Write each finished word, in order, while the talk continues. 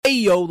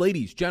Ayo,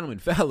 ladies, gentlemen,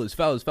 fellas,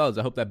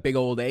 I hope that big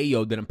old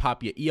ayo didn't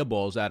pop your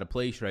earballs out of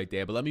place right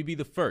there, but let me be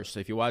the first.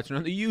 If you're watching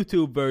on the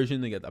YouTube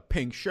version, they got the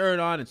pink shirt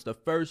on, it's the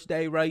first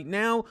day right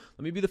now.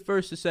 Let me be the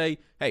first to say,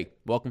 hey,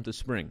 welcome to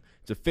spring.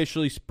 It's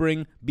officially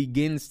spring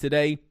begins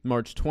today,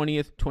 March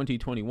 20th,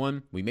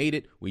 2021. We made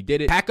it. We did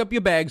it. Pack up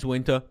your bags,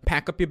 winter.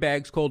 Pack up your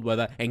bags, cold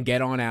weather, and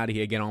get on out of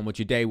here. Get on with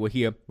your day. We're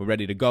here. We're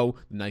ready to go.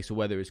 The nicer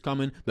weather is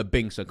coming. The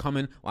binks are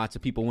coming. Lots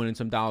of people winning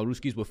some dollar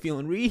rooskies. We're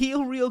feeling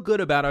real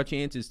good about our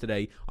chances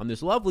today on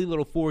this lovely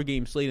little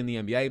 4-game slate in the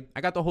NBA.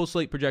 I got the whole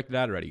slate projected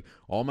out already.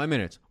 All my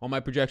minutes, all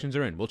my projections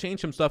are in. We'll change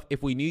some stuff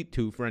if we need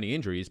to for any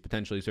injuries,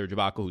 potentially Serge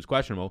Ibaka, who's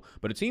questionable,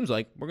 but it seems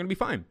like we're going to be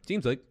fine. It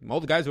seems like all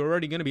the guys who are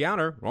already going to be out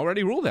are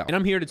already ruled out. And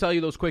I'm here to tell you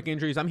those quick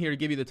injuries. I'm here to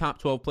give you the top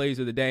 12 plays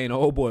of the day, and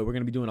oh boy, we're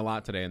going to be doing a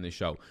lot today on this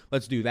show.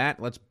 Let's do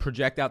that. Let's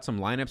project out some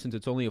lineups since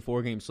it's only a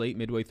 4-game slate.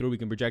 Midway through, we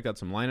can project out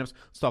some lineups.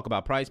 Let's talk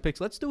about prize picks.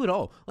 Let's do it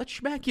all. Let's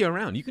smack you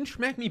around. You can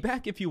smack me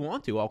back if you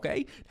want to,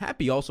 okay?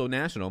 Happy also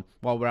national,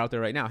 while we're out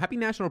there right now, happy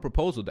National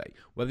Proposal Day.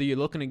 Whether you're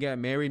looking to get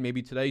married,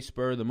 maybe today,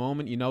 spur of the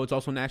moment. You know, it's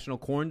also National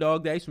Corn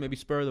Dog Day, so maybe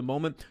spur of the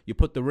moment. You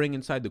put the ring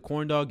inside the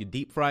corn dog, you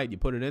deep fry it, you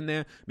put it in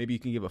there. Maybe you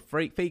can give a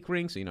fake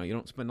ring, so you know you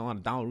don't spend a lot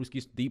of dollar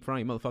rooskies to deep fry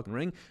your motherfucking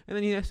ring. And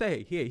then you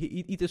say, here,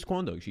 eat this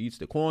corn dog. She eats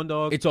the corn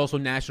dog. It's also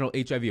National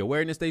HIV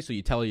Awareness Day, so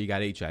you tell her you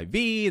got HIV,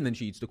 and then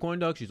she eats the corn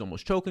dog. She's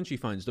almost choking. She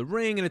finds the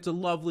ring, and it's a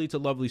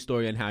lovely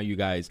story on how you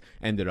guys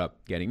ended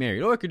up getting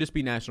married. Or it could just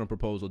be National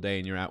Proposal Day,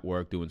 and you're at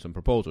work doing some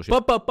proposal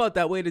shit. But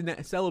that way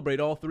to celebrate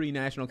all 3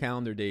 national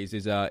calendar days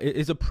is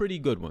a pretty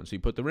good one. So you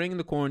put the ring in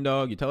the corn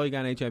dog, you tell her you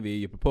got HIV,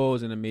 you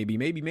propose, and then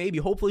maybe,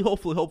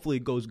 hopefully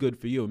it goes good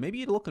for you. Maybe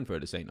you're looking for her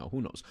to say no.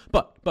 Who knows?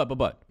 But,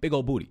 big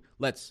old booty.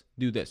 Let's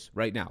do this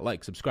right now.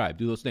 Like, subscribe,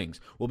 do those things.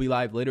 We'll be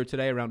live later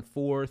today around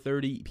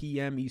 4:30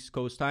 p.m. East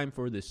Coast time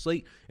for this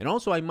slate. And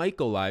also, I might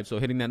go live, so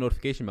hitting that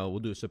notification bell, we'll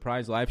do a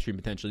surprise live stream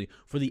potentially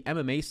for the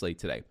MMA slate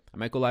today. I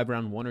might go live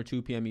around 1 or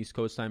 2 p.m. East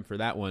Coast time for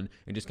that one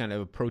and just kind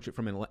of approach it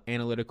from an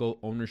analytical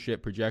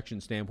ownership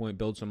projection standpoint,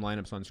 build some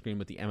lineups on screen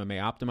with the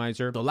MMA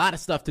optimizer. So a lot of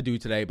stuff to do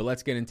today, but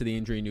let's get into the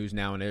injury news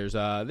now. And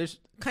there's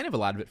kind of a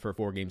lot of it for a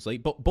 4-game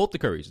slate. Both the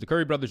Currys. The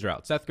Curry brothers are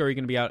out. Seth Curry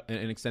going to be out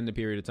an extended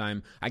period of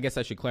time. I guess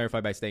I should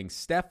clarify by saying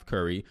Steph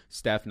Curry.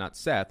 Steph, not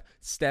Seth.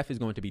 Steph is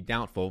going to be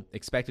doubtful,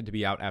 expected to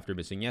be out after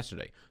missing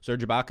yesterday.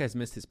 Serge Ibaka has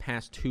missed his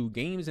past 2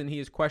 games, and he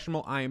is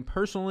questionable. I am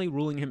personally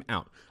ruling him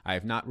out. I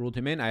have not ruled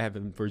him in. I have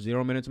him for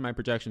 0 minutes in my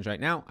projections right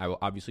now. I will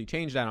obviously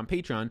change that on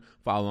Patreon,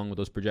 follow along with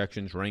those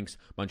projections, ranks,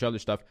 a bunch of other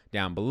stuff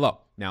down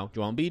below. Now,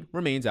 Joel Embiid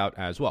remains out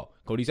as well.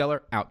 Cody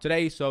Zeller out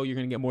today, so you're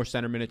going to get more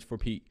center minutes for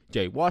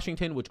P.J.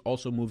 Washington, which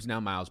also moves now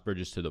Miles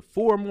Bridges to the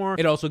 4 more.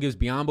 It also gives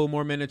Biyombo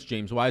more minutes.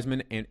 James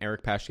Wiseman and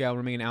Eric Paschal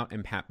remain out,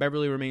 and Pat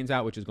Beverly remains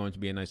out, which is going to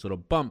be a nice little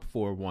bump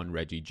for one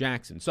Reggie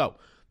Jackson. So,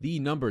 the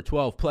number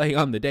 12 play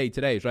on the day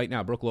today is right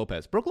now Brook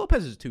Lopez. Brook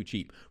Lopez is too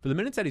cheap. For the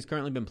minutes that he's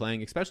currently been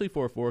playing, especially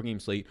for a 4-game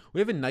slate,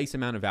 we have a nice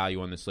amount of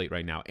value on this slate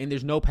right now, and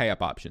there's no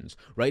pay-up options.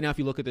 Right now, if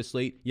you look at this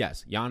slate,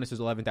 yes, Giannis is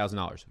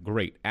 $11,000.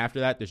 Great. After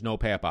that, there's no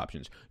pay-up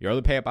options. Your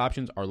other pay-up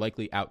options are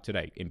likely out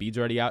today. Embiid's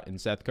already out,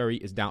 and Seth Curry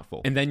is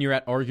doubtful. And then you're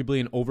at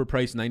arguably an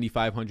overpriced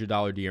 $9,500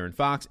 De'Aaron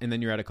Fox, and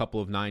then you're at a couple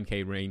of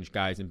 9K range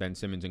guys in Ben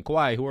Simmons and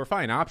Kawhi who are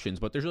fine options,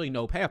 but there's really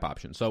no pay-up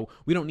options. So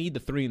we don't need the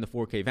 3 and the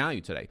 4K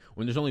value today.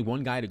 When there's only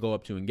one guy to go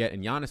up to and get,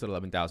 and Giannis at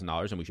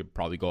 $11,000, and we should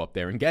probably go up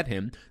there and get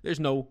him, there's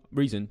no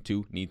reason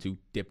to need to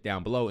dip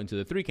down below into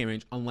the 3K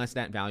range unless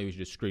that value is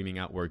just screaming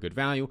out we're a good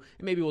value,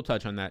 and maybe we'll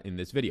touch on that in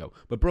this video.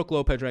 But Brook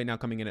Lopez right now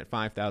coming in at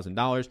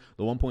 $5,000,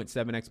 the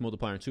 1.7x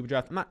multiplier in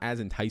Superdraft. I'm not as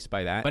enticed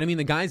by that, but I mean,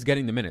 the guy's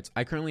getting the minutes.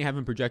 I currently have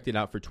him projected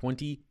out for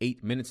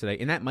 28 minutes today,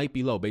 and that might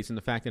be low based on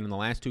the fact that in the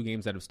last 2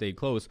 games that have stayed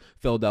close,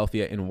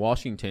 Philadelphia and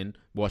Washington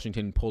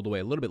pulled away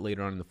a little bit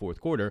later on in the 4th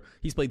quarter.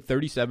 He's played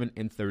 37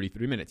 and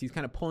 33 minutes. He's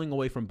kind of pulling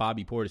away from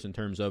Bobby Portis in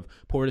terms of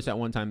Portis at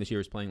one time this year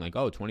was playing like,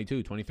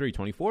 22, 23,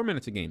 24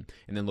 minutes a game.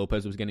 And then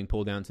Lopez was getting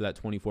pulled down to that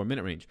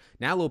 24-minute range.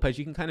 Now Lopez,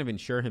 you can kind of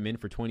insure him in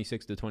for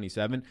 26 to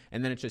 27,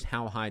 and then it's just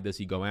how high does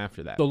he go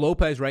after that. So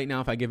Lopez right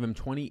now, if I give him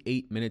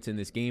 28 minutes in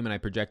this game and I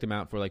project him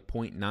out for like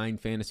 0.9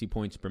 fantasy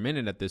points per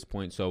minute at this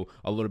point, so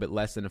a little bit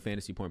less than a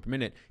fantasy point per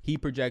minute, he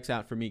projects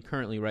out for me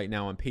currently right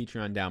now on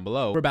Patreon down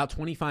below for about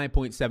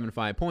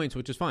 25.75 points,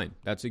 which is fine.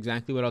 That's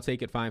exactly what I'll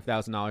take at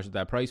 $5,000 at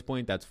that price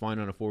point. That's fine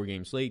on a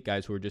 4-game slate.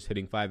 Guys who are just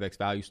hitting 5x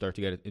value start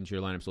to get into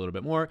your lineups a little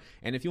bit more.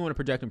 And if you want to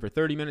project him for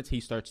 30 minutes, he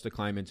starts to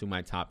climb into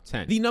my top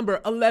 10. The number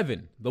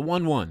 11, the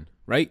 1-1.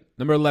 Right?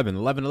 Number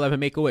 11,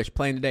 Make-A-Wish,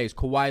 playing today is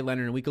Kawhi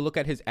Leonard, and we can look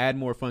at his add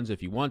more funds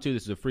if you want to.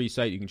 This is a free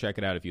site. You can check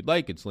it out if you'd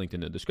like. It's linked in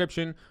the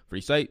description.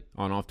 Free site,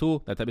 on-off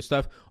tool, that type of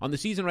stuff. On the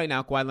season right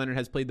now, Kawhi Leonard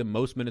has played the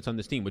most minutes on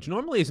this team, which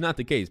normally is not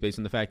the case based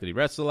on the fact that he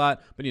rests a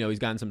lot, but, he's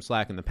gotten some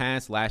slack in the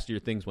past. Last year,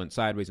 things went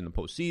sideways in the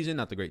postseason,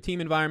 not the great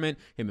team environment.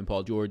 Him and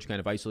Paul George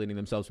kind of isolating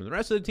themselves from the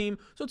rest of the team,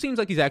 so it seems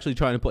like he's actually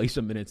trying to play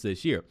some minutes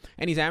this year.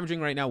 And he's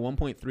averaging right now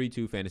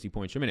 1.32 fantasy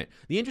points per minute.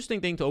 The interesting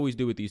thing to always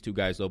do with these two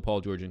guys, though,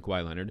 Paul George and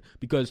Kawhi Leonard,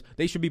 because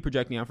they should be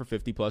projecting out for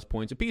 50 plus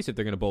points apiece if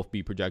they're going to both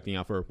be projecting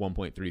out for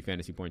 1.3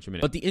 fantasy points per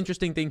minute. But the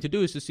interesting thing to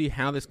do is to see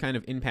how this kind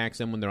of impacts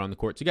them when they're on the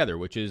court together,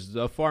 which is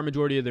the far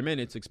majority of their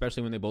minutes,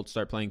 especially when they both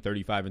start playing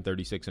 35 and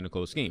 36 in a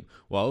close game.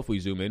 Well, if we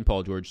zoom in,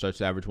 Paul George starts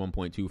to average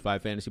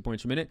 1.25 fantasy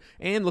points per minute,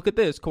 and look at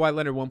this, Kawhi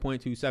Leonard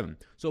 1.27.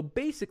 So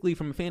basically,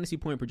 from a fantasy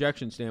point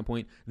projection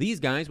standpoint, these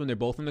guys, when they're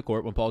both in the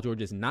court, when Paul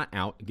George is not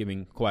out,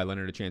 giving Kawhi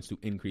Leonard a chance to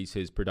increase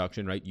his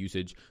production, right,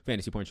 usage,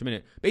 fantasy points per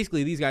minute,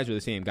 basically these guys are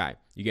the same guy.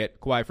 You get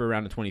Kawhi for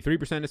around a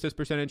 23% assist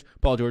percentage,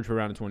 Paul George for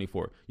around a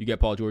 24. You get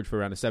Paul George for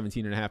around a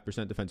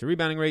 17.5% defensive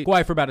rebounding rate,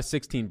 Kawhi for about a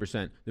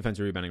 16%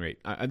 defensive rebounding rate.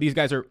 These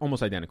guys are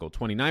almost identical,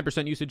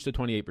 29% usage to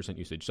 28%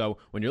 usage. So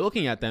when you're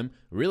looking at them,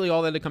 really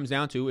all that it comes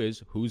down to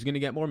is who's going to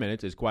get more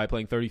minutes. Is Kawhi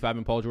playing 35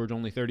 and Paul George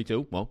only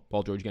 32? Well,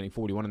 Paul George getting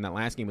 41 in that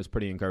last game was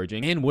pretty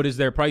encouraging. And what is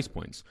their price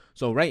points?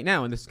 So right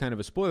now, and this is kind of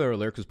a spoiler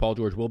alert because Paul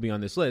George will be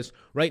on this list,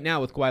 right now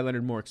with Kawhi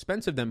Leonard more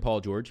expensive than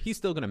Paul George, he's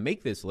still going to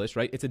make this list,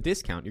 right? It's a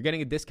discount. You're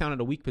getting a discount at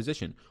a weak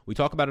position. We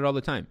talk about it all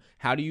the time.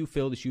 How do you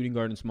fill the shooting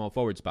guard and small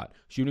forward spot?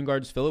 Shooting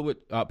guards fill it with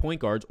point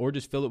guards, or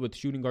just fill it with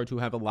shooting guards who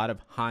have a lot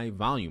of high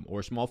volume,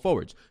 or small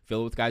forwards.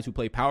 Fill it with guys who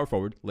play power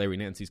forward, Larry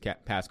Nance's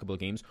past couple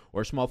of games,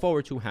 or small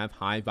forwards who have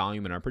high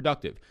volume and are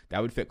productive.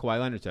 That would fit Kawhi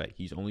Leonard today.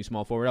 He's only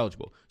small forward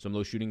eligible. Some of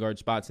those shooting guard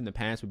spots in the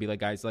past would be like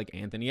guys like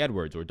Anthony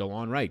Edwards or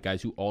DeLon Wright,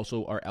 guys who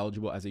also are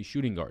eligible as a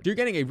shooting guard. So you're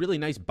getting a really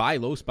nice buy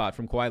low spot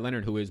from Kawhi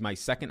Leonard, who is my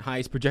second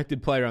highest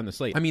projected player on the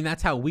slate. I mean,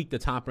 that's how weak the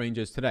top range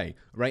is today.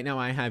 Right now,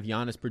 I have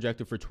Giannis projected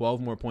for 12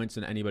 more points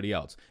than anybody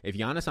else. If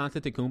Giannis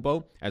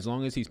Antetokounmpo, as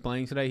long as he's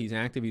playing today, he's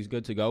active, he's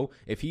good to go.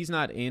 If he's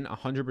not in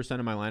 100%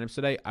 of my lineups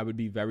today, I would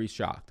be very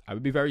shocked. I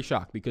would be very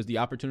shocked because the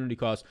opportunity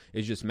cost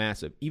is just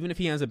massive. Even if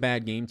he has a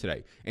bad game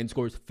today and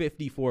scores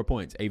 54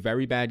 points, a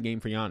very bad game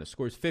for Giannis,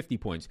 scores 50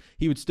 points,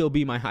 he would still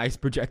be my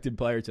highest projected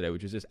player today,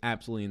 which is just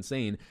absolutely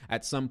insane.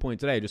 At some point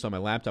today, I just saw my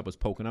laptop was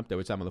poking up there,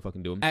 which I'm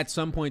motherfucking doing. At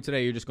some point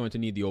today, you're just going to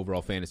need the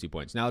overall fantasy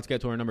points. Now let's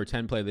get to our number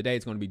 10 play of the day.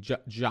 It's going to be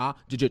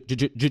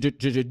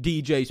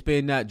DJ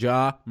Spin That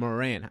Ja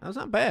Morant. That was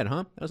not bad,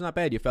 huh? That was not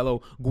bad. Your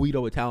fellow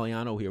Guido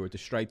Italiano here with the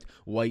striped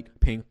white,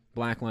 pink,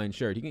 black line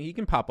shirt. He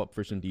can pop up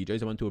for some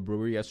DJs. I went to a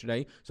brewery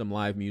yesterday, some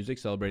live music,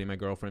 celebrating my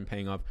girlfriend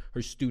paying off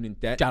her student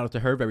debt. Shout out to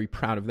her. Very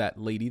proud of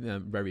that lady.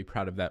 Very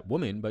proud of that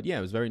woman. But yeah,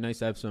 it was very nice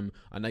to have some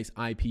nice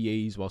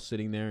IPAs while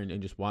sitting there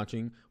and just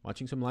watching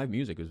some live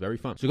music. It was very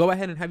fun. So go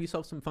ahead and have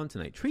yourself some fun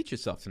tonight. Treat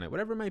yourself tonight,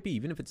 whatever it might be,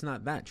 even if it's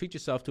not that. Treat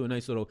yourself to a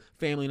nice little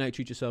family night.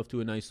 Treat yourself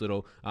to a nice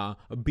little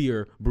a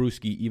beer,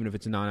 brewski, even if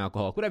it's a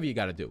non-alcoholic. Whatever you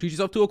got to do. Treat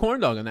yourself to a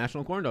corn dog, a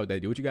National Corn Dog Day.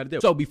 Do what you got to do.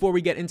 So before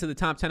we get into the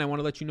top 10, I want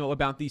to let you know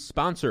about the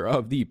sponsor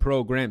of the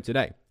program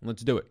today.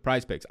 Let's do it.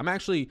 Prize Picks. I'm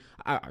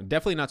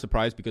definitely not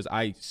surprised because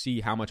I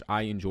see how much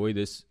I enjoy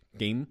this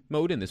game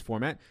mode in this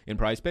format in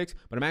Prize Picks,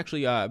 but I'm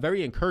actually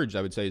very encouraged,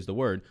 I would say is the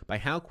word, by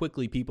how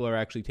quickly people are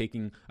actually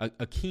taking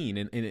a keen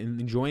and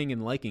enjoying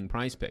and liking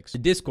Prize Picks. The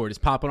Discord is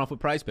popping off with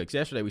Prize Picks.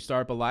 Yesterday we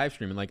started up a live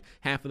stream and like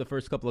half of the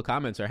first couple of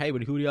comments are, hey, who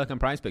do you like on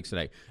Prize Picks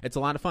today? It's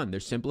a lot of fun. They're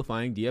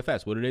simplifying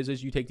DFS. What it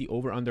is you take the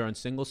over-under on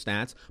single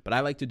stats, but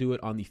I like to do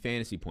it on the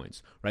fantasy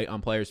points, right?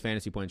 On players'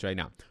 fantasy points right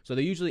now. So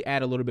they usually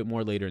add a little bit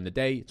more later in the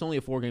day. It's only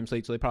a 4-game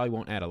slate, so they probably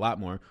won't add a lot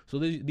more. So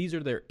these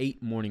are their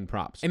 8 morning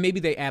props. And maybe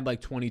they add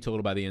like 20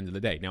 total by the end of the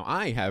day. Now,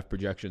 I have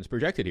projections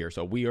projected here,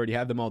 so we already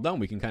have them all done.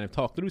 We can kind of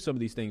talk through some of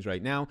these things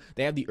right now.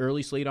 They have the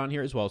early slate on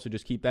here as well, so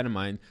just keep that in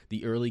mind.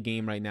 The early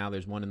game right now,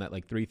 there's one in that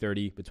like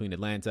 3:30 between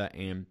Atlanta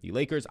and the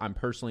Lakers. I'm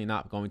personally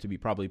not going to be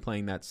probably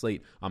playing that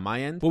slate on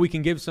my end, but we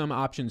can give some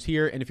options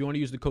here. And if you want to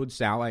use the code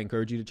SAL, I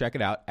encourage you to check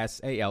it out.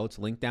 SAL. It's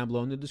linked down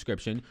below in the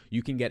description.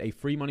 You can get a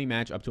free money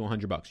match up to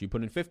 $100. You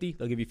put in 50,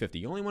 they'll give you 50.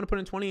 You only want to put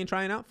in 20 and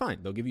try it out? Fine.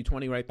 They'll give you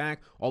 20 right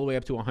back, all the way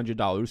up to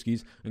 $100.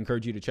 Skis.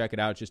 Encourage you to check it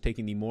out. It's just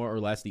taking the more or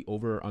less the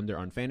over or under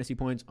on fantasy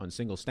points on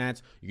single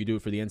stats. You can do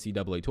it for the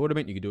NCAA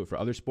tournament. You can do it for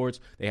other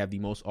sports. They have the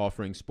most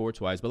offerings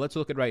sports-wise. But let's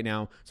look at right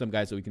now some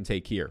guys that we can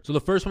take here. So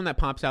the first one that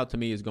pops out to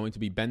me is going to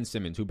be Ben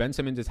Simmons, who Ben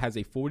Simmons has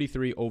a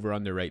 43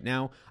 over-under right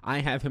now. I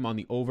have him on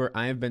the over.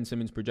 I have Ben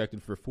Simmons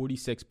projected for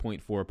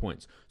 46.4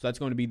 points. So that's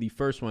going to be the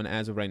first one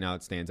as of right now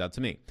that stands out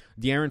to me.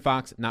 De'Aaron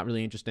Fox, not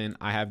really interested in.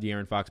 I have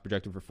De'Aaron Fox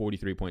projected for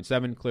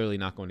 43.7. Clearly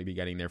not going to be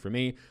getting there for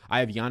me. I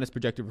have Giannis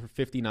projected for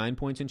 59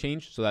 points and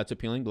change, so that's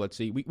appealing. But let's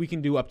see. We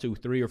can do up to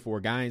 3 or 4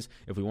 guys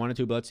if we wanted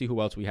to, but let's see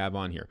who else we have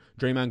on here.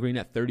 Draymond Green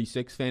at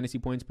 36 fantasy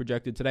points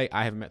projected today.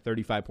 I have him at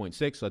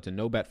 35.6, so that's a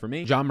no bet for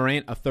me. Ja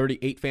Morant, a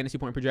 38 fantasy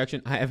point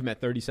projection. I have him at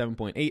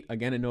 37.8.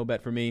 Again, a no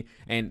bet for me.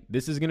 And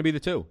this is going to be the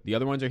 2. The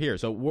other ones are here.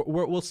 So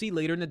we'll see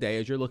later in the day.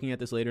 As you're looking at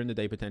this later in the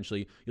day,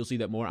 potentially, you'll see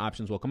that more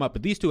options will come up.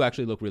 But these 2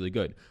 actually look really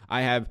good.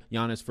 I have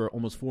Giannis for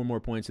almost 4 more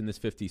points in this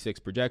 56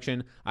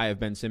 projection. I have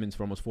Ben Simmons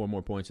for almost 4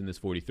 more points in this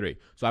 43.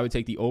 So I would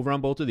take the over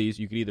on both of these.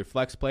 You could either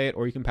flex play it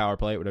or you can power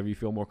play it, whatever you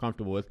feel more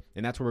comfortable with.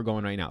 And that's where we're going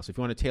going right now. So if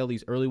you want to tail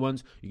these early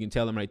ones, you can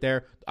tail them right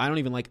there. I don't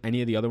even like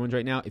any of the other ones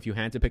right now. If you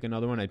had to pick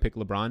another one, I'd pick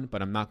LeBron,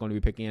 but I'm not going to be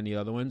picking any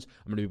other ones.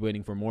 I'm going to be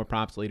waiting for more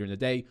props later in the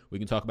day. We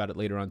can talk about it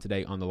later on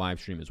today on the live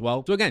stream as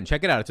well. So again,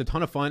 check it out. It's a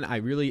ton of fun. I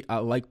really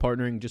like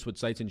partnering just with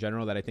sites in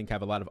general that I think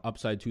have a lot of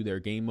upside to their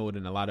game mode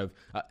and a lot of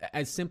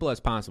as simple as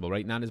possible,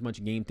 right? Not as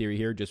much game theory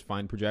here. Just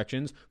find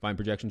projections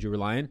you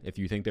rely on. If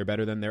you think they're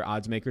better than their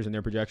odds makers and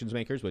their projections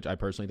makers, which I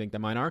personally think that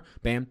mine are,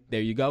 bam,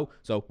 there you go.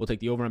 So we'll take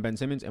the over on Ben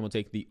Simmons and we'll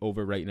take the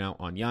over right now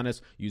on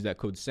Giannis. Use that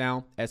code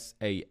SAL,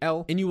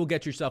 S-A-L, and you will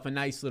get yourself a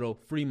nice little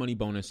free money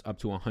bonus up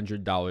to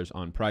 $100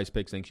 on Prize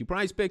Picks. Thanks to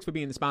Prize Picks for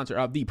being the sponsor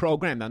of the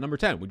program. Now, number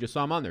 10, we just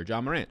saw him on there,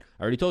 John Morant.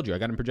 I already told you, I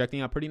got him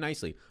projecting out pretty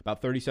nicely,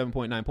 about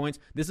 37.9 points.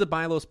 This is a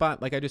buy low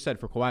spot, like I just said,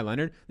 for Kawhi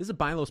Leonard. This is a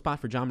buy low spot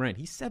for John Morant.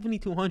 He's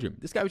 $7,200.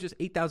 This guy was just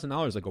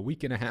 $8,000 like a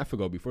week and a half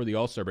ago before the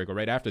All-Star break or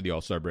right after the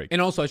All-Star break.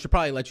 And also, I should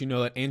probably let you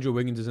know that Andrew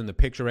Wiggins is in the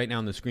picture right now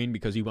on the screen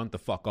because he went the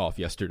fuck off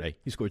yesterday.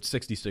 He scored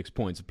 66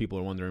 points. If people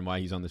are wondering why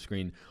he's on the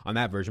screen on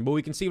that version. But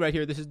we can see right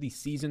here, this is the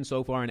season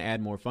so far and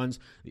add more funds.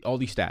 All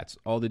these stats,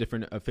 all the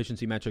different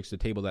efficiency metrics, the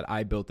table that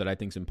I built that I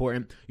think is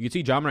important. You can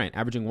see John Morant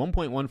averaging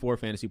 1.14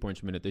 fantasy points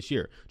per minute this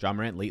year. John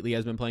Morant lately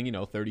has been playing,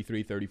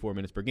 33, 34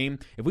 minutes per game.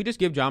 If we just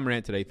give John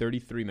Morant today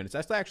 33 minutes,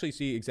 that's to actually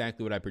see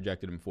exactly what I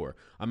projected him for.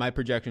 On my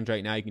projections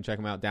right now, you can check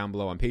them out down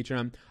below on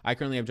Patreon. I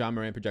currently have John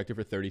Morant projected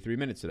for 33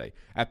 minutes today.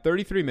 At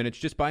 33 minutes,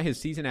 just by his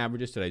season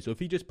averages today, so if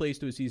he just plays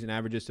to his season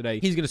averages today,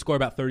 he's going to score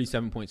about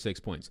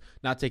 37.6 points.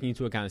 Not taking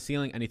into account a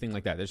ceiling, anything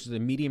like that. This is a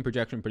median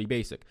projection, pretty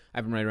basic. I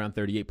have him right around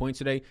 38 points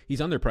today. He's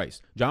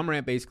underpriced. John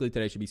Morant basically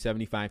today should be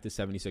 $7,500 to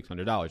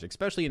 $7,600,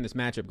 especially in this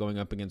matchup going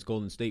up against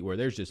Golden State where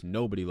there's just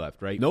nobody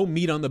left, right? No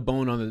meat on the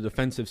bone on the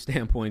defensive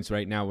standpoints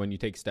right now when you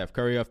take Steph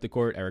Curry off the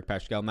court. Eric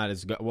Paschall, not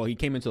as good. Well, he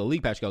came into the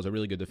league. Paschall's a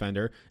really good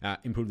defender,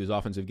 improved his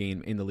offensive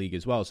game in the league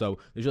as well. So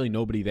there's really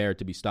nobody there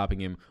to be stopping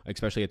him,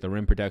 especially at the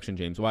rim protection,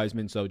 James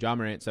Wiseman. So John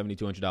Morant,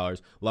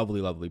 $7,200.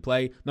 Lovely, lovely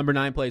play. Number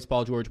 9 plays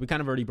Paul George. We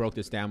kind of already broke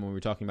this down when we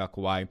were talking about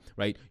Kawhi,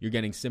 right? You're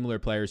getting similar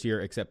players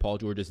here, except Paul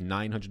George is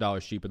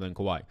 $900 cheaper than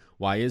Kawhi.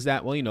 Why is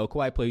that? Well,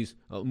 Kawhi plays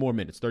more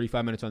minutes,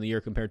 35 minutes on the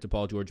year compared to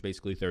Paul George,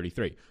 basically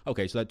 33.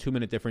 Okay, so that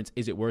 2-minute difference,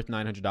 is it worth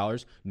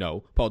 $900?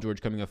 No. Paul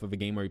George coming off of a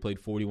game where he played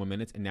 41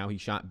 minutes and now he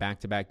shot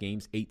back-to-back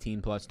games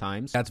 18 plus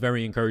times. That's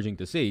very encouraging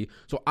to see.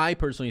 So I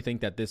personally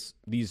think that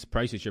these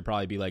prices should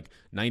probably be like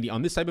 90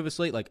 on this type of a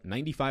slate, like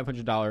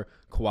 $9,500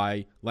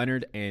 Kawhi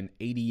Leonard and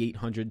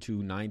 $8,800 to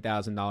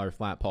 $9,000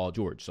 flat Paul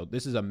George. So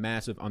this is a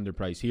massive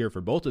underprice here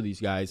for both of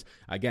these guys.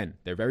 Again,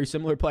 they're very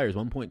similar players.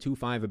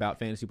 1.25 about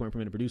fantasy point per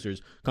minute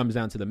producers comes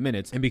down to the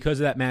minutes. And because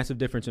of that massive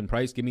difference in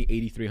price, give me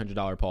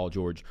 $8,300 Paul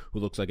George, who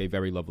looks like a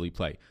very lovely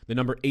play. The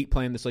number 8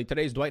 play in the slate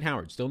today is Dwight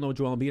Howard. Still no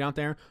Joel Embiid out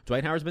there.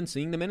 Dwight Howard's been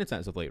seeing the minutes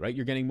as of late, right?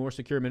 You're getting more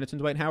secure minutes in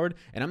Dwight Howard,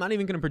 and I'm not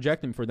even going to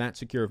project him for that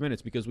secure of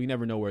minutes because we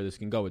never know where this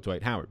can go with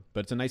Dwight Howard.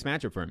 But it's a nice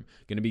matchup for him.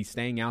 Going to be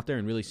staying out there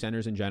and really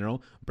centers in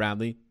general.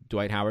 Bradley,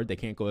 Dwight Howard, they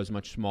can't go as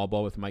much small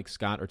ball with Mike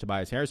Scott or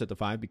Tobias Harris at the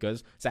 5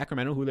 because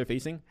Sacramento, who they're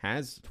facing,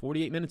 has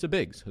 48 minutes of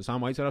bigs. Hassan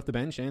Whiteside off the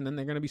bench, and then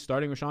they're going to be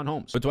starting Rashawn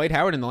Holmes. But Dwight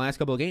Howard in the last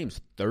couple of games,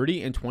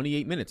 30 and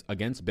 28 minutes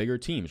against bigger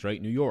teams, right?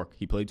 New York,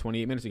 he played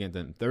 28 minutes against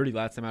them. 30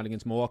 last time out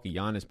against Milwaukee.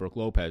 Giannis, Brook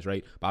Lopez,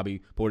 right?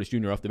 Bobby Portis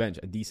Jr. off the bench,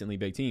 a decently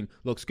big team.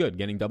 Looks good,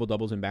 getting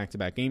double-doubles in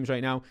back-to-back games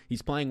right now.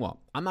 He's playing well.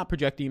 I'm not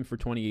projecting him for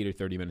 28 or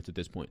 30 minutes at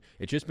this point.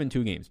 It's just been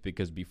 2 games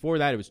because before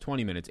that it was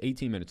 20 minutes,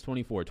 18 minutes,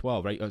 24,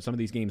 12, right? Some of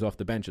these games off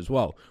the bench as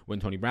well when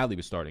Tony Bradley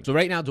was starting. So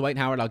right now, Dwight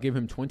Howard, I'll give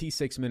him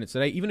 26 minutes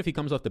today. Even if he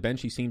comes off the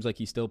bench, he seems like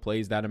he still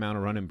plays that amount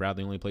of run, and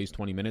Bradley only plays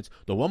 20 minutes.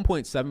 The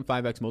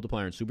 1.75x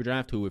multiplier in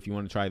Superdraft, who, if you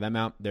want to try them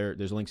out,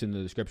 there's links in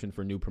the description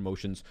for new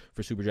promotions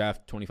for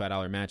Superdraft,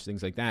 $25 match,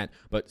 things like that.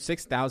 But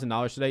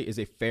 $6,000 today is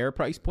a fair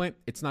price point.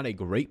 It's not a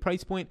great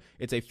price point.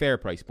 It's a fair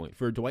price point.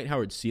 For Dwight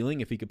Howard's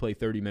ceiling, if he could play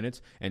 30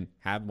 minutes and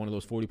have one of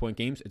those 40-point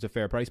games, it's a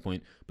fair price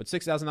point. But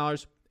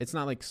 $6,000, it's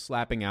not like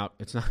slapping out.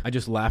 It's not. I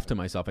just laughed to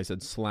myself. I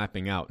said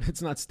slapping out.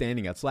 It's not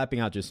standing out.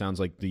 Slapping out just sounds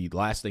like the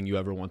last thing you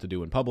ever want to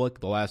do in public,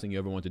 the last thing you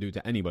ever want to do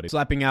to anybody.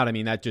 Slapping out, I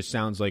mean, that just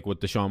sounds like what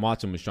Deshaun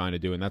Watson was trying to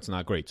do, and that's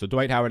not great. So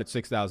Dwight Howard at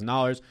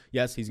 $6,000.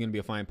 Yes, he's going to be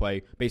a fine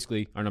play.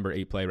 Basically, our number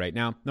 8 play right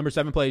now. Number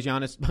 7 play is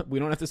Giannis. We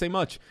don't have to say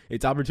much.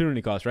 It's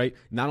opportunity cost, right?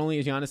 Not only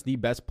is Giannis the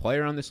best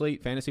player on the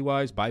slate,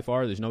 fantasy-wise, by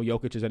far. There's no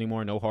Jokic's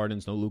anymore, no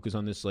Hardens, no Lukas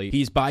on this slate.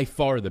 He's by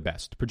far the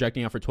best,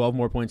 projecting out for 12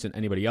 more points than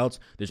anybody else.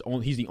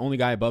 He's the only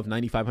guy above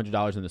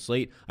 $9,500 in the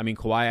slate. I mean,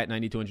 Kawhi at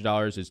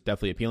 $9,200 is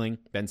definitely appealing.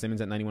 Ben Simmons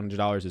at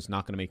 $9,100 is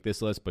not going to make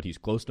this list, but he's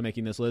close to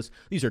making this list.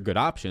 These are good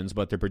options,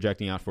 but they're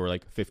projecting out for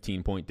like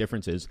 15-point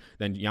differences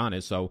than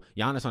Giannis. So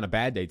Giannis on a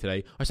bad day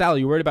today. Sal,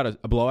 you worried about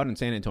a blowout in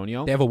San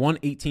Antonio? They have a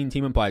 118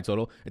 team implied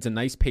total. It's a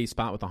nice pace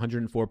spot with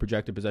 104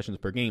 projected possessions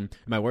per game.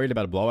 Am I worried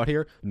about a blowout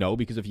here? No,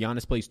 because if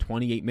Giannis plays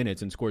 28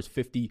 minutes and scores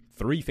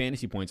 53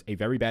 fantasy points, a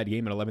very bad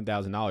game at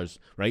 $11,000,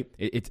 right?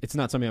 It's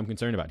not something I'm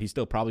concerned about. He's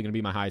still probably going to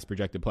be my highest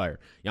projected player.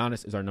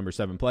 Giannis is our number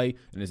 7 play,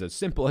 and is as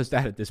simple as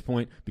that at this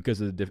point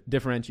because of the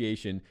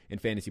differentiation in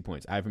fantasy points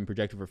points. I have him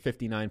projected for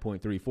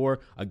 59.34.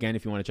 Again,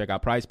 if you want to check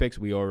out Prize Picks,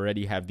 we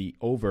already have the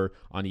over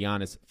on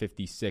Giannis,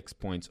 56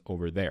 points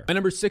over there. My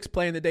number 6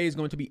 play in the day is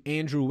going to be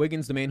Andrew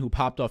Wiggins, the man who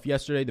popped off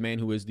yesterday, the man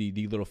who is the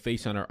little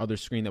face on our other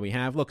screen that we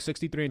have. Look,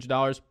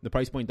 $6,300. The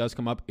price point does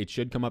come up. It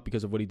should come up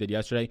because of what he did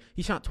yesterday.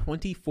 He shot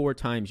 24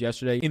 times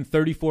yesterday in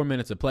 34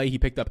 minutes of play. He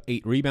picked up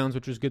 8 rebounds,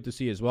 which was good to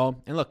see as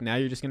well. And look, now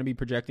you're just going to be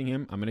projecting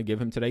him. I'm going to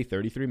give him today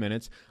 33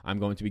 minutes. I'm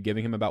going to be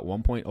giving him about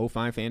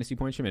 1.05 fantasy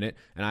points per minute.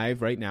 And I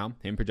have right now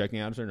him projecting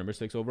out as our number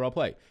 6 overall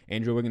play.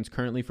 Andrew Wiggins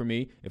currently for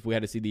me, if we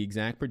had to see the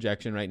exact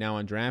projection right now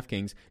on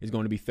DraftKings, is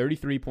going to be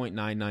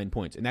 33.99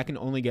 points. And that can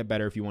only get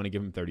better if you want to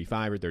give him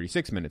 35 or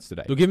 36 minutes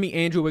today. So give me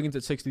Andrew Wiggins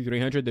at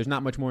 6,300. There's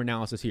not much more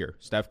analysis here.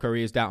 Steph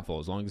Curry is doubtful.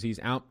 As long as he's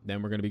out,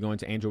 then we're going to be going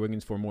to Andrew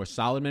Wiggins for more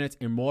solid minutes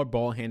and more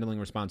ball handling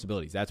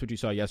responsibilities. That's what you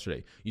saw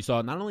yesterday. You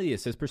saw not only the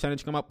assist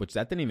percentage come up, which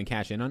that didn't even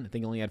cash in on. I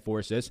think he only had 4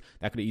 assists.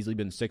 That could have easily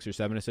been 6 or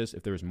 7 assists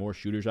if there was more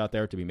shooters out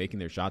there to be making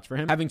their shots for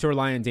him. Having to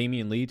rely on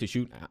Damian Lee to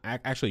shoot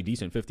actually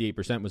decent,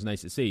 58% was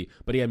nice to see,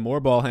 but he had more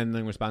ball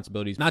handling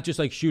responsibilities, not just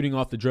like shooting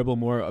off the dribble,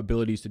 more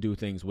abilities to do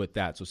things with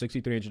that. So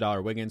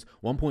 $6,300 Wiggins,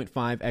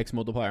 1.5x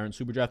multiplier on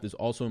Superdraft is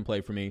also in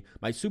play for me.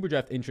 My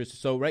Superdraft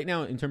interest, so right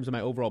now in terms of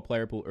my overall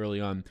player pool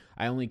early on,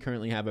 I only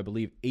currently have, I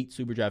believe, 8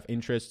 Superdraft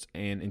interests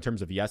and in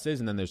terms of yeses,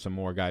 and then there's some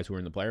more guys who are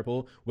in the player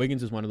pool.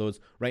 Wiggins is one of those.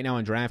 Right now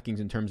on DraftKings,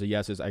 in terms of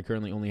yeses, I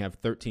currently only have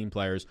 13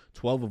 players,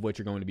 12 of which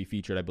are going to be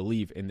featured, I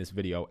believe, in this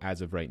video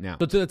as of right now.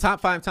 So to the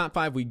top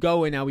five we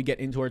go, and now we get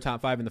into our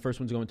top 5, and the first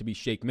one's going to be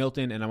Shake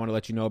Milton, and I want to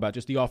let you know about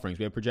just the offerings.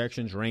 We have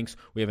projections, ranks,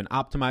 we have an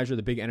optimizer,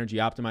 the big energy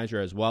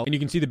optimizer as well, and you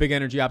can see the big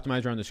energy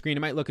optimizer on the screen. It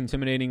might look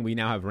intimidating. We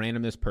now have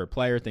randomness per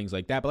player, things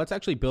like that, but let's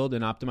actually build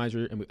an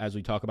optimizer as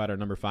we talk about our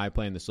number 5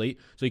 play in the slate.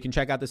 So you can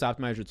check out this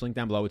optimizer. It's linked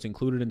down below. It's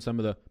included in some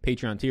of the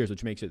Patreon tiers,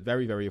 which makes it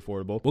very, very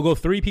affordable. We'll go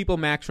 3 people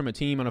max from a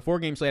team. On a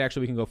 4-game slate,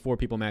 actually, we can go 4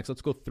 people max.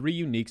 Let's go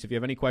 3 uniques. If you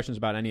have any questions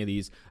about any of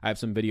these, I have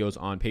some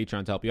videos on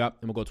Patreon to help you out.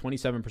 And we'll go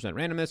 27%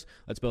 randomness.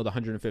 Let's build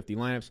 150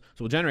 lineups. So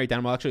we'll generate that,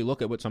 and we'll actually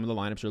look at what some of the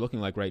lineups are looking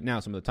like right now,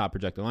 some of the top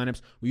projected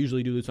lineups. We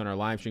usually do this on our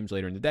live streams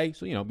later in the day,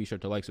 so, be sure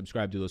to like,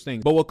 subscribe, do those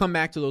things. But we'll come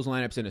back to those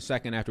lineups in a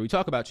second after we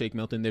talk about Shake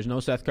Milton. There's no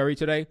Seth Curry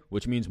today,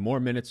 which means more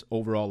minutes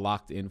overall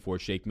locked in for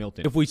Shake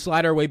Milton. If we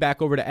slide our way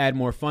back over to add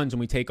more funds and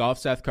we take off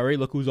Seth Curry,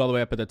 look who's all the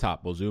way up at the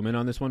top. We'll zoom in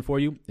on this one for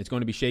you. It's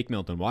going to be Shake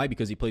Milton. Why?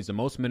 Because he plays the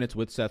most minutes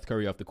with Seth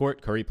Curry off the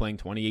court. Curry playing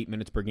 28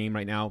 minutes per game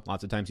right now.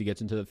 Lots of times he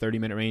gets into the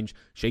 30-minute range.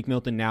 Shake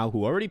Milton now,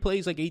 who already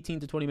plays like 18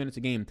 to 20 minutes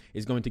a game,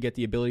 is going to get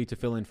the ability to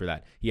fill in for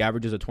that. He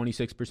averages a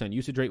 26%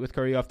 usage rate with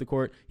Curry off the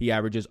court. He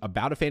averages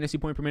about a fantasy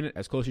point per minute,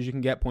 as close as you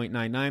can get,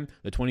 0.99.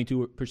 The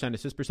 22%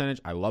 assist percentage.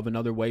 I love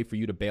another way for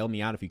you to bail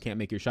me out if you can't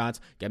make your shots.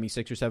 Get me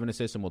 6 or 7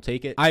 assists and we'll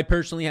take it. I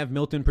personally have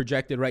Milton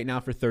projected right now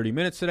for 30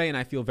 minutes today, and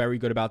I feel very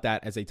good about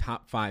that as a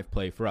top 5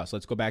 play for us.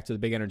 Let's go back to the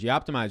big energy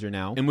optimizer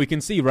now, and we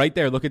can see right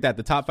there, look at that,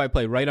 the top 5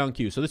 play right on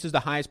cue. So this is the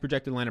highest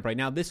projected lineup right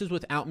now. This is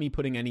without me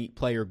putting any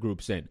player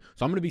groups in.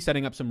 So I'm going to be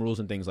setting up some rules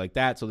and things like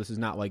that. So this is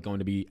not like going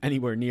to be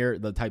anywhere near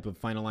the type of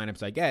final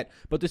lineups I get,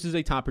 but this is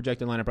a top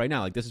projected lineup right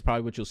now. Like this is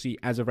probably what you'll see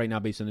as of right now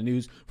based on the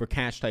news for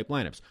cash type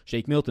lineups.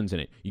 Shake Milton's in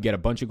it. You get a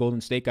bunch of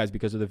Golden State guys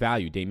because of the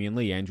value. Damian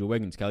Lee, Andrew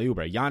Wiggins, Kelly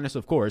Oubre, Giannis,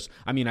 of course.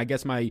 I mean, I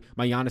guess my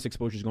Giannis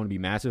exposure is going to be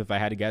massive. If I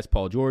had to guess,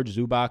 Paul George,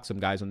 Zubac, some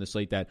guys on the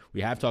slate that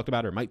we have talked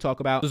about or might talk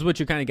about. This is what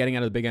you're kind of getting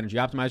out of the big energy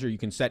optimizer. You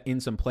can set in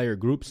some player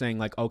groups saying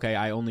like, okay,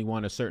 I only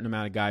want a certain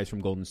amount of guys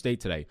from Golden State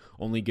today.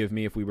 Only give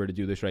me, if we were to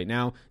do this right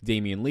now,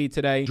 Damian Lee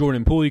today.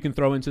 Jordan Poole you can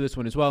throw into this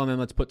one as well, and then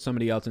let's put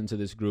somebody else into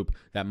this group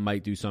that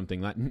might do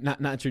something.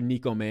 Not your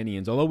Nico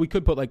Mannions, although we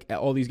could put like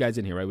all these guys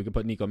in here, right? We could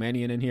put Nico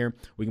Mannion in here.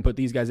 We can put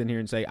these guys in here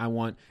and say, I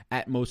want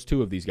at most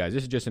 2 of these guys.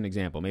 This is just an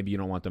example. Maybe you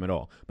don't want them at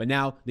all. But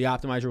now the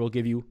optimizer will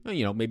give you,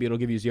 maybe it'll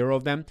give you 0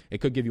 of them. It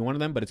could give you 1 of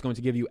them, but it's going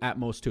to give you at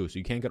most 2. So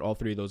you can't get all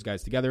 3 of those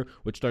guys together,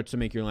 which starts to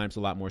make your lineups a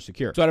lot more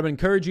secure. So I'd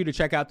encourage you to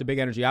check out the big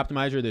energy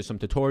optimizer. There's some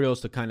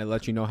tutorials to kind of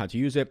let you know how to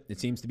use it. It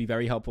seems to be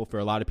very helpful for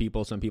a lot of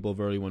people. Some people have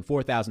already won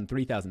 $4,000,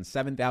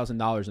 $3,000,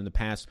 $7,000 in the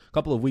past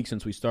couple of weeks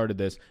since we started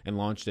this and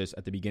launched this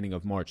at the beginning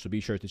of March. So be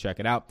sure to check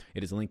it out.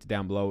 It is linked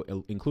down below,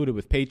 included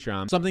with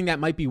Patreon. Something that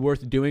might be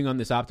worth doing on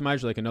this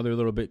optimizer, like another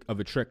little bit of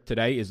a trick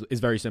today, is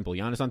very simple.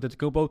 Giannis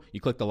Antetokounmpo, you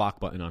click the lock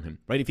button on him,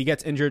 right? If he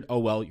gets injured, oh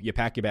well, you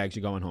pack your bags,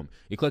 you're going home.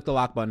 You click the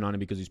lock button on him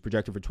because he's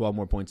projected for 12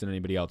 more points than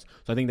anybody else.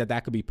 So I think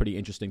that could be pretty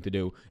interesting to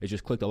do, is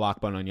just click the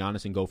lock button on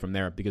Giannis and go from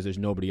there, because there's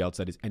nobody else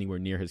that is anywhere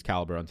near his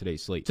caliber on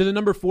today's slate. To the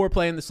number 4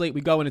 play in the slate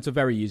we go, and it's a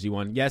very easy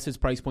one. Yes, his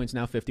price point's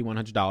now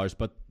 $5,100,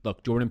 but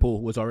look, Jordan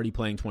Poole was already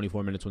playing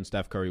 24 minutes when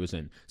Steph Curry was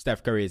in.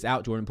 Steph Curry is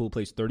out. Jordan Poole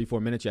plays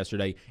 34 minutes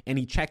yesterday, and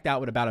he checked out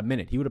with about a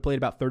minute. He would have played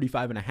about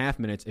 35.5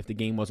 minutes if the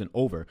game wasn't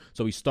over.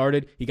 So he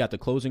started, he got the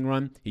closing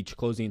run, he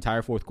closed the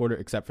entire 4th quarter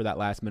except for that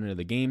last minute of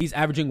the game. He's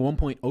averaging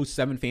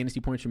 1.07 fantasy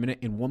points per minute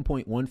and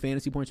 1.1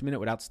 fantasy points per minute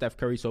without Steph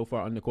Curry so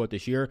far on the court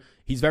this year.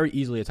 He's very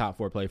easily a top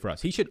 4 play for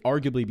us. He should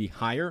arguably be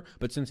higher,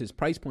 but since his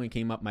price point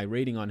came up, my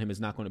rating on him is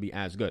not going to be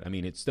as good. I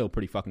mean, it's still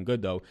pretty fucking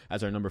good though,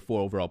 as our number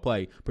 4 overall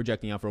play,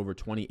 projecting out for over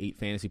 28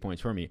 fantasy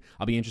points for me.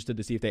 I'll be interested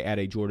to see if they add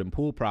a Jordan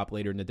Poole prop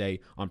later in the day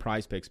on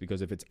Prize Picks,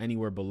 because if it's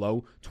anywhere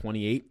below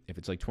 28, if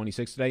it's like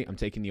 26 today. I'm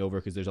taking the over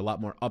because there's a lot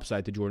more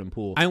upside to Jordan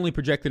Poole. I only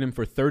projected him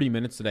for 30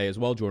 minutes today as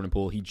well, Jordan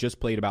Poole. He just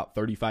played about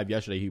 35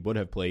 yesterday. He would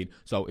have played.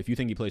 So if you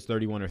think he plays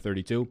 31 or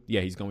 32, yeah,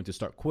 he's going to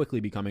start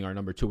quickly becoming our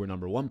number 2 or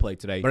number 1 play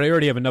today. But I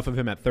already have enough of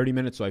him at 30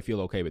 minutes, so I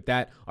feel okay with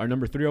that. Our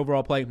number 3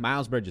 overall play,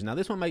 Miles Bridges. Now,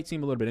 this one might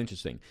seem a little bit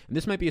interesting. And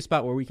this might be a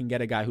spot where we can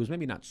get a guy who's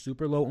maybe not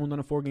super low owned on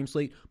a 4-game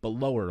slate, but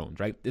lower owned,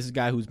 right? This is a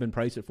guy who's been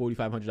priced at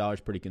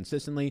 $4,500 pretty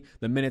consistently.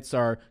 The minutes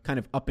are kind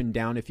of up and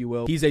down, if you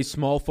will. He's a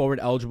small forward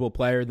eligible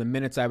player. The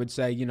minutes, I would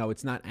say,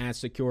 it's not as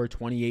secure,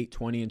 28,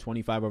 20, and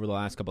 25 over the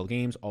last couple of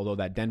games, although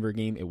that Denver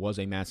game, it was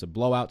a massive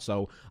blowout.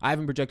 So I have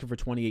him projected for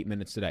 28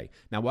 minutes today.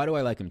 Now, why do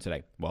I like him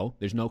today? Well,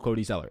 there's no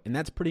Cody Zeller, and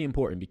that's pretty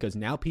important because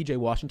now PJ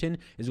Washington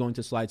is going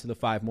to slide to the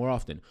 5 more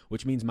often,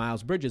 which means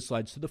Miles Bridges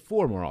slides to the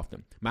 4 more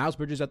often. Miles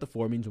Bridges at the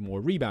 4 means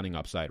more rebounding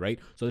upside, right?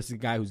 So this is a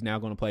guy who's now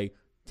going to play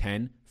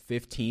 10,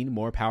 15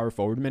 more power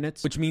forward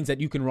minutes, which means that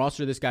you can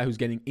roster this guy who's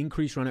getting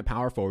increased run at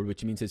power forward,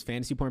 which means his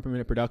fantasy point per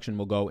minute production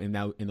will go in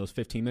those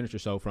 15 minutes or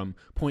so from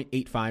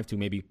 0.85 to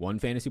maybe 1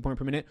 fantasy point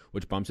per minute,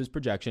 which bumps his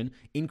projection.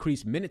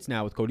 Increased minutes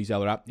now with Cody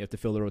Zeller out. You have to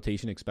fill the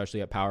rotation,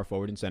 especially at power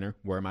forward and center,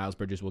 where Miles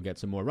Bridges will get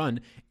some more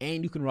run,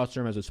 and you can roster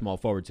him as a small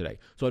forward today.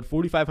 So at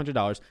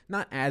 $4,500,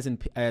 not as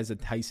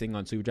enticing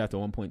on SuperDraft, a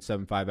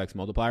 1.75x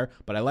multiplier,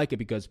 but I like it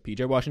because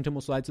PJ Washington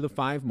will slide to the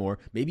 5 more,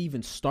 maybe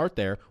even start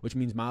there, which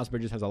means Miles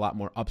Bridges has a lot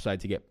more upside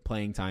to get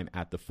playing time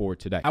at the 4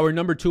 today. Our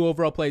number 2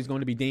 overall play is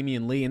going to be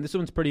Damian Lee, and this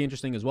one's pretty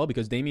interesting as well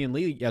because Damian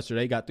Lee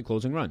yesterday got the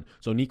closing run.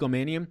 So Nico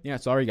Mannion, yeah,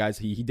 sorry guys,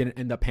 he didn't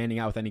end up panning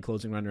out with any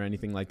closing run or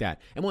anything like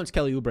that. And once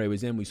Kelly Oubre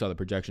was in, we saw the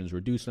projections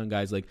reduced on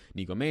guys like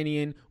Nico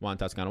Mannion, Juan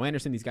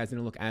Toscano-Anderson. These guys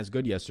didn't look as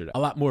good yesterday. A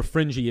lot more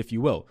fringy, if you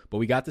will. But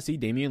we got to see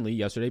Damian Lee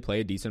yesterday play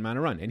a decent amount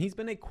of run, and he's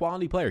been a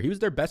quality player. He was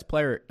their best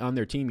player on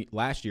their team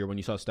last year when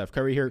you saw Steph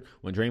Curry hurt,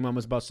 when Draymond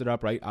was busted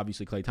up, right?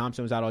 Obviously, Klay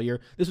Thompson was out all year.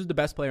 This was the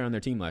best player on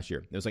their team last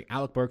year. It was like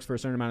Alec Burks for a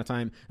certain amount of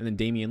time, and then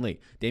Damian Lee.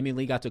 Damian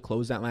Lee got to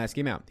close that last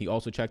game out. He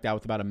also checked out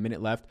with about a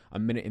minute left, a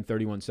minute and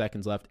 31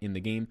 seconds left in the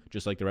game,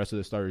 just like the rest of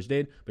the starters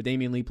did. But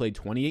Damian Lee played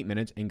 28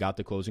 minutes and got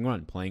the closing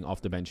run, playing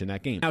off the bench in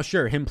that game. Now,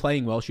 sure, him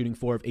playing well, shooting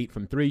 4 of 8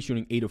 from 3,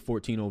 shooting 8 of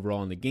 14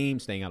 overall in the game,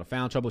 staying out of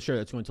foul trouble. Sure,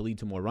 that's going to lead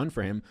to more run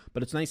for him,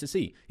 but it's nice to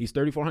see. He's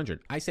 $3,400.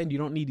 I said you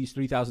don't need these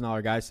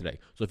 $3,000 guys today.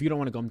 So if you don't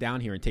want to come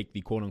down here and take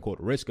the quote-unquote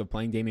risk of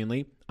playing Damian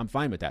Lee, I'm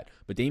fine with that.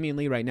 But Damian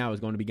Lee right now is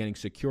going to be getting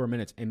secure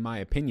minutes, in my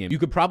opinion. You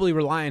could probably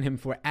rely on him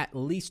for at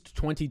least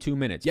 22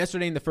 minutes.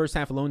 Yesterday in the first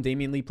half alone,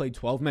 Damian Lee played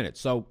 12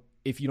 minutes. So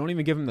if you don't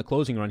even give him the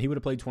closing run, he would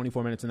have played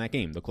 24 minutes in that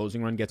game. The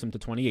closing run gets him to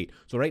 28.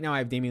 So right now I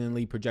have Damian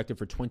Lee projected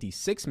for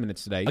 26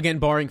 minutes today. Again,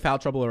 barring foul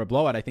trouble or a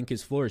blowout, I think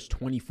his floor is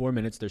 24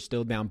 minutes. There's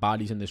still down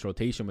bodies in this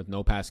rotation with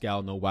no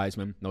Pascal, no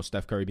Wiseman, no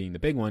Steph Curry being the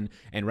big one.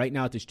 And right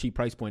now at this cheap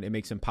price point, it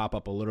makes him pop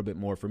up a little bit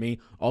more for me.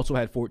 Also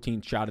had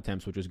 14 shot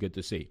attempts, which was good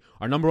to see.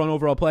 Our number 1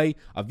 overall play,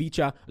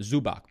 Ivica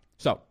Zubac.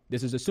 So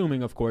this is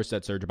assuming, of course,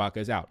 that Serge Ibaka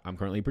is out. I'm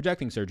currently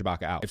projecting Serge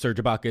Ibaka out. If Serge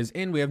Ibaka is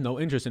in, we have no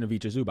interest in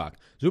Ivica Zubac.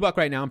 Zubac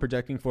right now I'm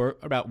projecting for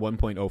about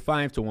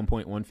 1.05 to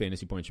 1.1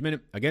 fantasy points per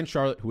minute against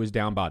Charlotte, who is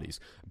down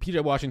bodies.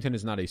 PJ Washington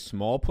is not a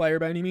small player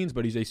by any means,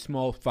 but he's a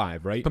small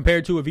 5, right?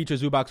 Compared to Ivica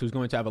Zubac, who's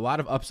going to have a lot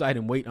of upside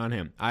and weight on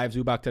him. I have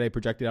Zubac today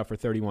projected out for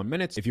 31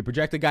 minutes. If you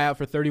project a guy out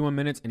for 31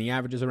 minutes and he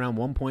averages around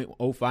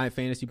 1.05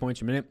 fantasy points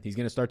per minute, he's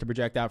going to start to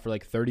project out for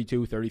like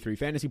 32, 33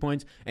 fantasy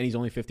points, and he's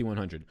only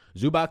 5,100.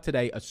 Zubac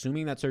today,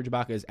 assuming that Serge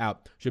Ibaka is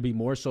out, should be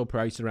more so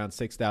priced around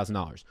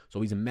 $6,000.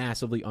 So he's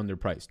massively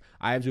underpriced.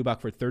 I have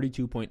Zubac for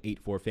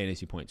 32.84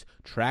 fantasy points.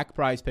 Track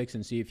Prize Picks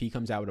and see if he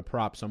comes out with a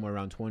prop somewhere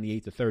around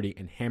 28 to 30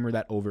 and hammer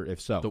that over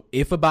if so. So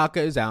if Ibaka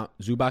is out,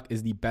 Zubac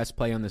is the best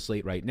play on the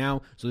slate right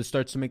now. So this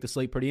starts to make the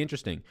slate pretty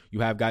interesting.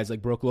 You have guys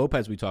like Brook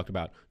Lopez we talked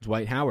about,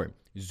 Dwight Howard,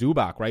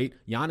 Zubac, right?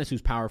 Giannis,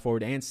 who's power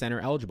forward and center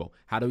eligible.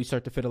 How do we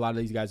start to fit a lot of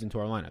these guys into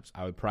our lineups?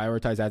 I would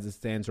prioritize, as it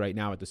stands right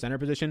now, at the center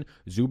position,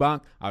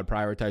 Zubac. I would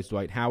prioritize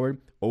Dwight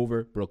Howard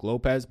over Brook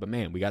Lopez. But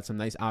man, we got some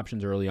nice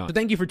options early on. So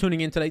thank you for tuning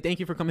in today. Thank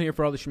you for coming here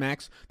for all the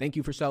schmacks. Thank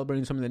you for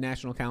celebrating some of the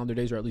national calendar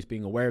days, or at least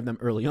being aware of them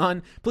early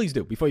on. Please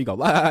do, before you go,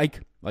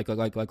 like the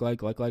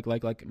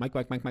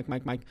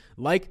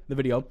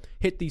video,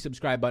 hit the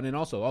subscribe button, and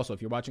also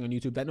if you're watching on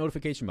YouTube, that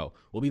notification bell.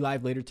 We'll be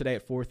live later today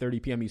at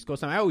 4:30 p.m. East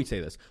Coast time. I always say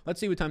this. Let's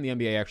see what time the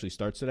NBA actually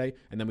starts today,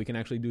 and then we can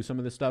actually do some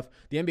of this stuff.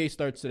 The NBA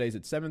starts today. Is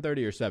it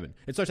 7:30 or 7?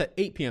 It starts at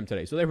 8 p.m.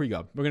 today. So there we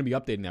go. We're going to be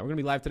updating that. We're going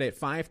to be live today at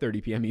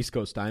 5:30 p.m. East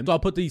Coast time. So I'll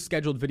put the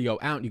scheduled video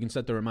out. You can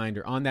set the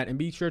reminder on that, and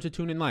be sure to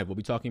tune in live. We'll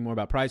be talking more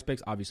about Prize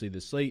Picks, obviously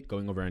this slate,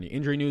 going over any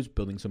injury news,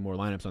 building some more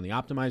lineups on the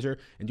optimizer,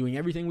 and doing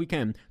everything we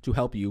can to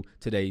help you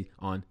today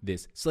on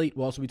this slate.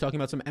 We'll also be talking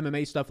about some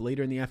MMA stuff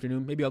later in the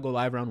afternoon. Maybe I'll go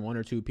live around 1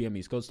 or 2 p.m.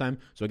 East Coast time.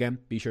 So again,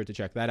 be sure to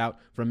check that out.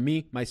 From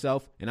me,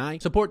 myself, and I,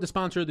 support the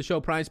sponsor of the show,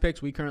 Prize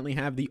Picks. We currently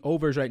have the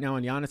overs right now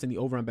on Giannis and the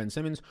over on Ben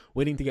Simmons,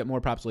 waiting to get more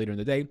props later in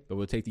the day, but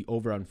we'll take the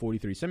over on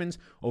 43 Simmons,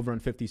 over on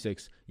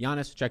 56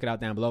 Giannis. Check it out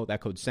down below.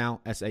 That code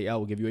SAL, S-A-L,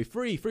 will give you a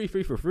free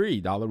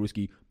dollar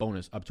Ruski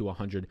bonus up to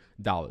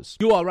 $100.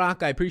 You all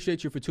rock. I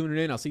appreciate you for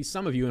tuning in. I'll see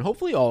some of you, and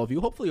hopefully all of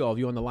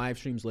you on the live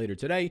streams later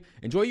today.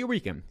 Enjoy your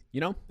weekend. You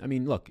know, I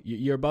mean, look,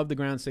 You're above the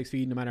ground 6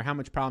 feet, no matter how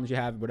much problems you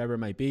have, whatever it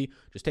might be.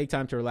 Just take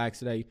time to relax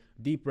today.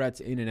 Deep breaths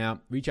in and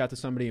out. Reach out to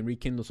somebody and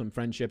rekindle some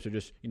friendships, or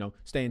just,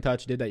 stay in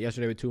touch. Did that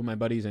yesterday with 2 of my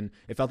buddies, and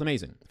it felt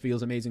amazing. It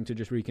feels amazing to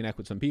just reconnect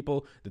with some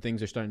people. The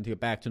things are starting to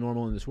get back to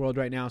normal in this world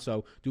right now.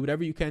 So do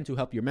whatever you can to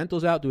help your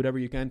mentals out. Do whatever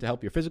you can to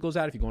help your physicals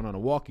out. If you're going on a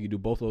walk, you can do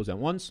both of those at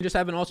once. Just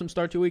have an awesome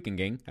start to your weekend,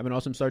 gang. Have an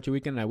awesome start to your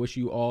weekend, and I wish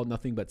you all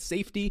nothing but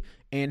safety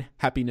and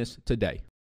happiness today.